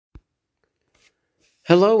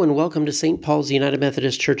Hello and welcome to St. Paul's United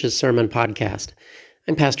Methodist Church's Sermon Podcast.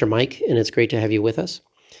 I'm Pastor Mike, and it's great to have you with us.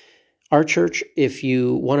 Our church, if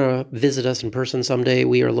you want to visit us in person someday,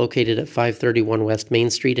 we are located at 531 West Main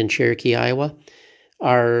Street in Cherokee, Iowa.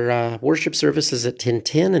 Our worship service is at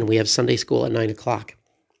 10:10, and we have Sunday school at 9 o'clock.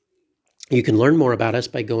 You can learn more about us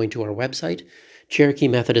by going to our website,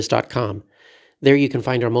 CherokeeMethodist.com. There you can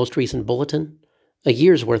find our most recent bulletin, a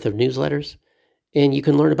year's worth of newsletters, and you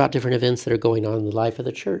can learn about different events that are going on in the life of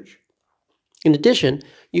the church. In addition,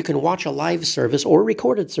 you can watch a live service or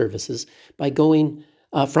recorded services by going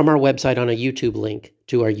from our website on a YouTube link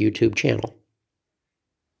to our YouTube channel.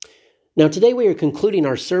 Now, today we are concluding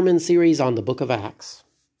our sermon series on the book of Acts.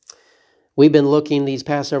 We've been looking these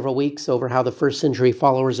past several weeks over how the first century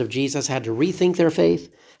followers of Jesus had to rethink their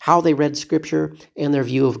faith, how they read Scripture, and their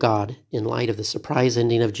view of God in light of the surprise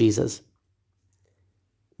ending of Jesus.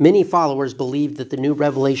 Many followers believed that the new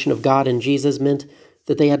revelation of God in Jesus meant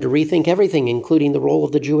that they had to rethink everything, including the role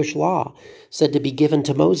of the Jewish law, said to be given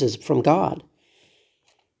to Moses from God.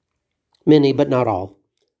 Many, but not all.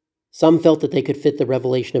 Some felt that they could fit the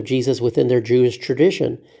revelation of Jesus within their Jewish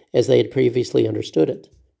tradition as they had previously understood it,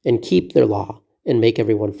 and keep their law and make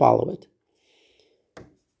everyone follow it.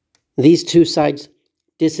 These two sides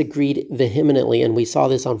disagreed vehemently, and we saw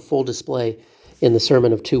this on full display in the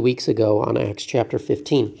sermon of 2 weeks ago on Acts chapter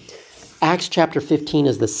 15. Acts chapter 15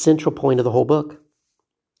 is the central point of the whole book.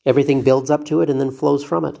 Everything builds up to it and then flows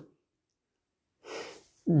from it.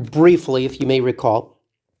 Briefly, if you may recall,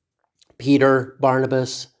 Peter,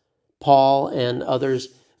 Barnabas, Paul, and others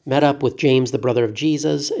met up with James, the brother of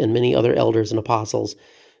Jesus, and many other elders and apostles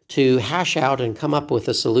to hash out and come up with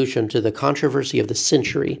a solution to the controversy of the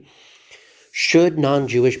century. Should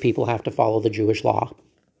non-Jewish people have to follow the Jewish law?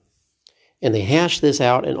 And they hashed this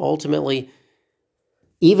out, and ultimately,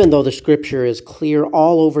 even though the Scripture is clear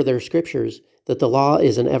all over their Scriptures that the law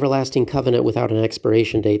is an everlasting covenant without an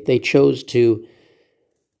expiration date, they chose to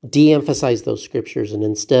de-emphasize those Scriptures and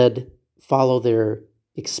instead follow their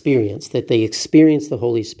experience, that they experienced the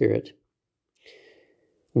Holy Spirit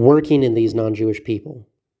working in these non-Jewish people,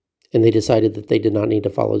 and they decided that they did not need to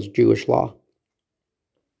follow Jewish law.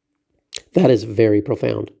 That is very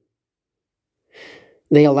profound.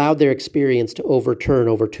 They allowed their experience to overturn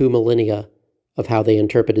over 2 millennia of how they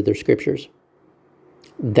interpreted their Scriptures.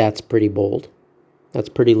 That's pretty bold. That's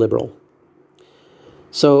pretty liberal.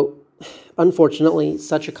 So, unfortunately,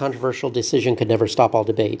 such a controversial decision could never stop all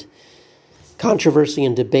debate. Controversy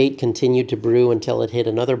and debate continued to brew until it hit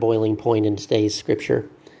another boiling point in today's Scripture.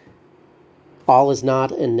 All is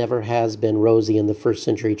not and never has been rosy in the first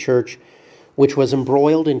century church, which was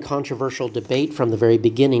embroiled in controversial debate from the very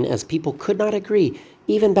beginning, as people could not agree,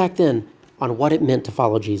 even back then, on what it meant to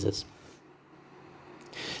follow Jesus.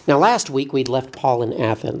 Now, last week we'd left Paul in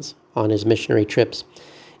Athens on his missionary trips,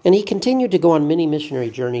 and he continued to go on many missionary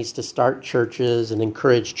journeys to start churches and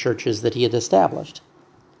encourage churches that he had established.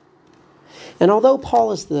 And although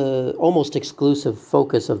Paul is the almost exclusive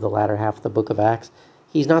focus of the latter half of the book of Acts,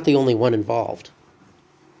 he's not the only one involved.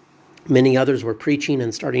 Many others were preaching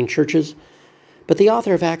and starting churches, but the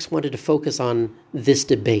author of Acts wanted to focus on this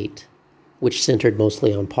debate, which centered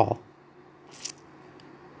mostly on Paul.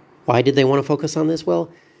 Why did they want to focus on this?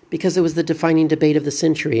 Well, because it was the defining debate of the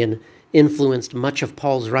century and influenced much of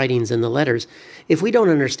Paul's writings in the letters. If we don't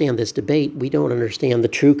understand this debate, we don't understand the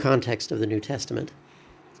true context of the New Testament.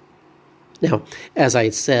 Now, as I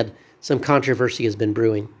said, some controversy has been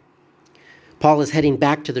brewing. Paul is heading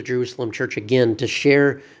back to the Jerusalem church again to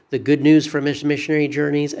share the good news from his missionary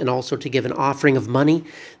journeys and also to give an offering of money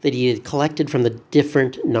that he had collected from the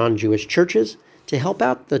different non-Jewish churches to help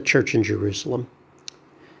out the church in Jerusalem.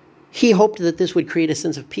 He hoped that this would create a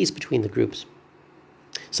sense of peace between the groups.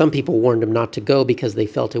 Some people warned him not to go because they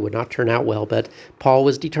felt it would not turn out well, but Paul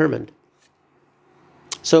was determined.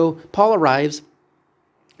 So Paul arrives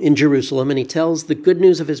in Jerusalem and he tells the good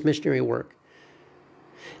news of his missionary work.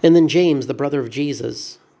 And then James, the brother of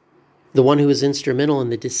Jesus, the one who was instrumental in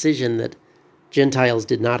the decision that Gentiles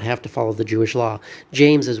did not have to follow the Jewish law,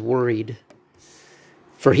 James is worried,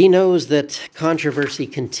 for he knows that controversy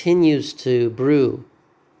continues to brew.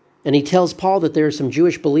 And he tells Paul that there are some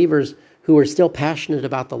Jewish believers who are still passionate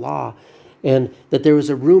about the law, and that there was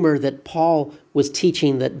a rumor that Paul was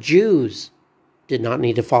teaching that Jews did not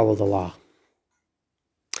need to follow the law.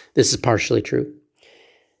 This is partially true.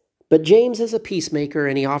 But James is a peacemaker,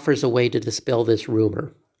 and he offers a way to dispel this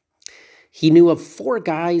rumor. He knew of 4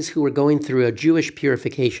 guys who were going through a Jewish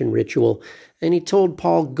purification ritual, and he told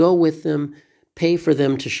Paul, go with them, pay for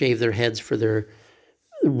them to shave their heads for their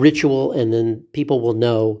ritual, and then people will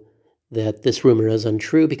know that this rumor is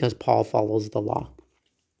untrue because Paul follows the law.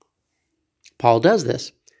 Paul does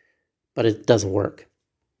this, but it doesn't work.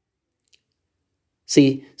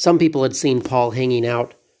 See, some people had seen Paul hanging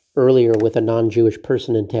out earlier with a non-Jewish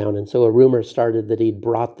person in town, and so a rumor started that he'd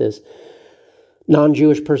brought this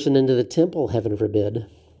non-Jewish person into the temple, heaven forbid,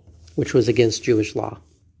 which was against Jewish law.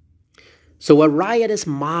 So a riotous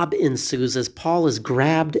mob ensues as Paul is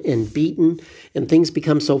grabbed and beaten, and things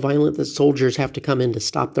become so violent that soldiers have to come in to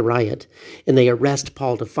stop the riot, and they arrest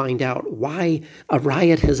Paul to find out why a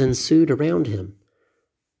riot has ensued around him.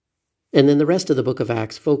 And then the rest of the book of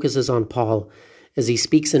Acts focuses on Paul as he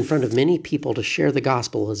speaks in front of many people to share the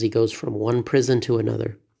gospel as he goes from one prison to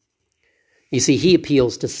another. You see, he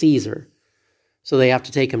appeals to Caesar, so they have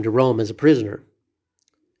to take him to Rome as a prisoner.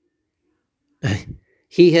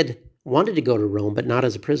 He had wanted to go to Rome, but not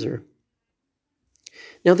as a prisoner.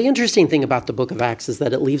 Now, the interesting thing about the book of Acts is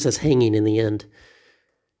that it leaves us hanging in the end.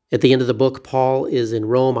 At the end of the book, Paul is in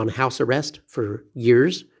Rome on house arrest for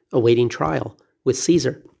years, awaiting trial with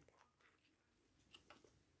Caesar.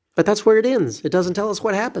 But that's where it ends. It doesn't tell us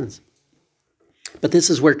what happens. But this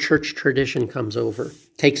is where church tradition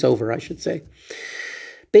takes over, I should say.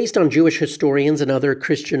 Based on Jewish historians and other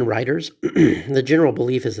Christian writers, the general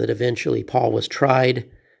belief is that eventually Paul was tried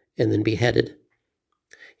and then beheaded.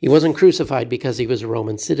 He wasn't crucified because he was a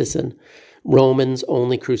Roman citizen. Romans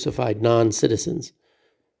only crucified non-citizens.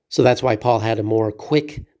 So that's why Paul had a more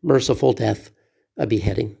quick, merciful death, a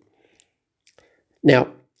beheading. Now,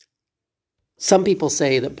 some people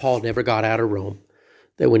say that Paul never got out of Rome,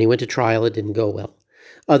 that when he went to trial it didn't go well.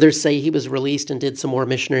 Others say he was released and did some more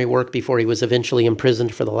missionary work before he was eventually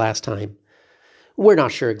imprisoned for the last time. We're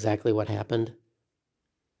not sure exactly what happened.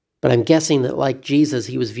 But I'm guessing that, like Jesus,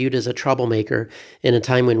 he was viewed as a troublemaker in a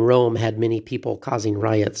time when Rome had many people causing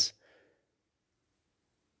riots.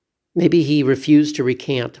 Maybe he refused to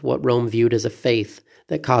recant what Rome viewed as a faith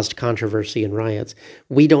that caused controversy and riots.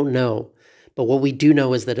 We don't know. But what we do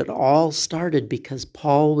know is that it all started because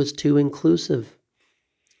Paul was too inclusive.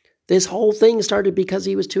 This whole thing started because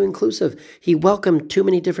he was too inclusive. He welcomed too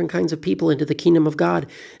many different kinds of people into the kingdom of God,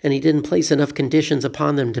 and he didn't place enough conditions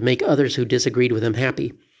upon them to make others who disagreed with him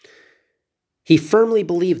happy. He firmly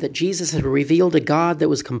believed that Jesus had revealed a God that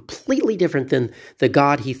was completely different than the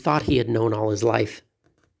God he thought he had known all his life.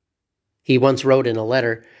 He once wrote in a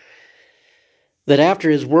letter that after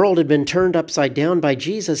his world had been turned upside down by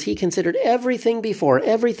Jesus, he considered everything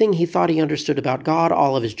he thought he understood about God,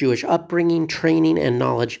 all of his Jewish upbringing, training, and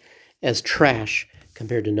knowledge, as trash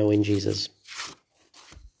compared to knowing Jesus.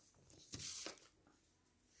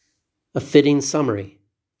 A fitting summary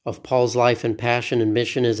of Paul's life and passion and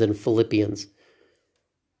mission is in Philippians.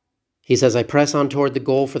 He says, I press on toward the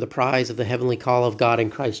goal for the prize of the heavenly call of God in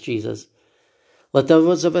Christ Jesus. Let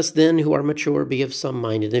those of us then who are mature be of some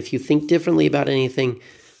mind, and if you think differently about anything,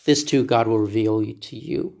 this too God will reveal to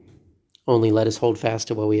you. Only let us hold fast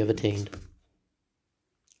to what we have attained.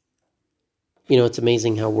 You know, it's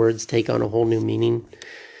amazing how words take on a whole new meaning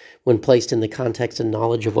when placed in the context and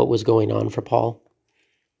knowledge of what was going on for Paul.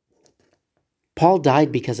 Paul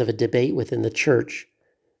died because of a debate within the church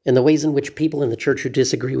and the ways in which people in the church who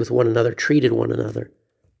disagree with one another treated one another.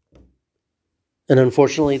 And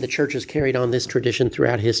unfortunately, the church has carried on this tradition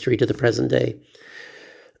throughout history to the present day.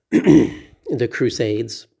 The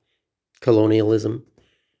Crusades, colonialism,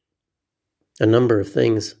 a number of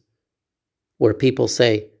things where people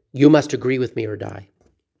say, you must agree with me or die.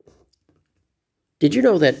 Did you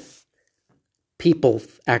know that people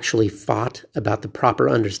actually fought about the proper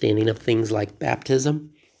understanding of things like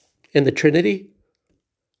baptism and the Trinity?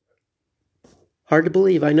 Hard to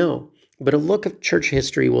believe, I know. But a look at church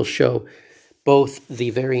history will show both the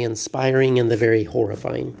very inspiring and the very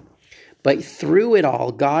horrifying. But through it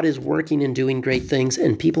all, God is working and doing great things,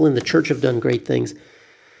 and people in the church have done great things.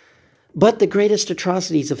 But the greatest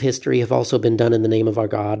atrocities of history have also been done in the name of our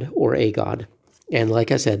God or a God. And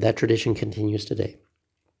like I said, that tradition continues today.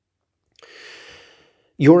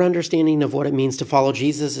 Your understanding of what it means to follow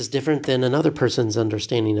Jesus is different than another person's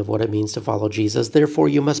understanding of what it means to follow Jesus. Therefore,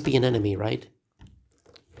 you must be an enemy, right?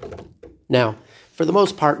 Now, for the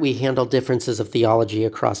most part, we handle differences of theology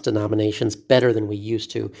across denominations better than we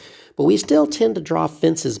used to, but we still tend to draw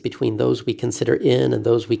fences between those we consider in and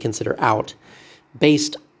those we consider out,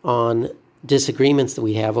 based on disagreements that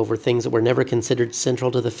we have over things that were never considered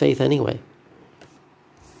central to the faith anyway.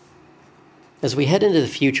 As we head into the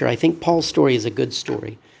future, I think Paul's story is a good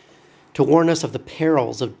story to warn us of the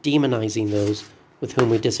perils of demonizing those with whom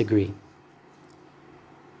we disagree.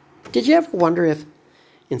 Did you ever wonder if,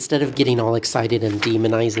 instead of getting all excited and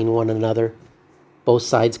demonizing one another, both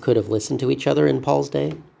sides could have listened to each other in Paul's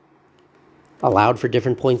day? Allowed for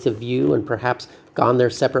different points of view and perhaps gone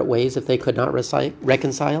their separate ways if they could not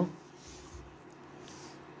reconcile?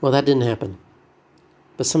 Well, that didn't happen.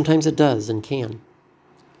 But sometimes it does and can.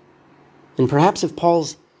 And perhaps if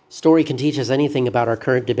Paul's story can teach us anything about our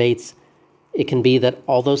current debates, it can be that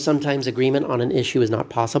although sometimes agreement on an issue is not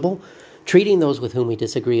possible, treating those with whom we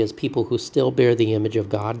disagree as people who still bear the image of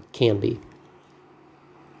God can be.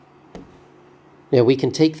 Now, we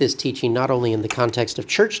can take this teaching not only in the context of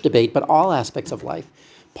church debate, but all aspects of life,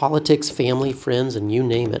 politics, family, friends, and you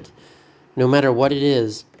name it. No matter what it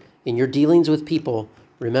is, in your dealings with people,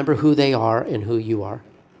 remember who they are and who you are.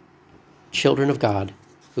 Children of God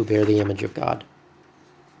who bear the image of God.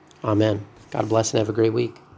 Amen. God bless and have a great week.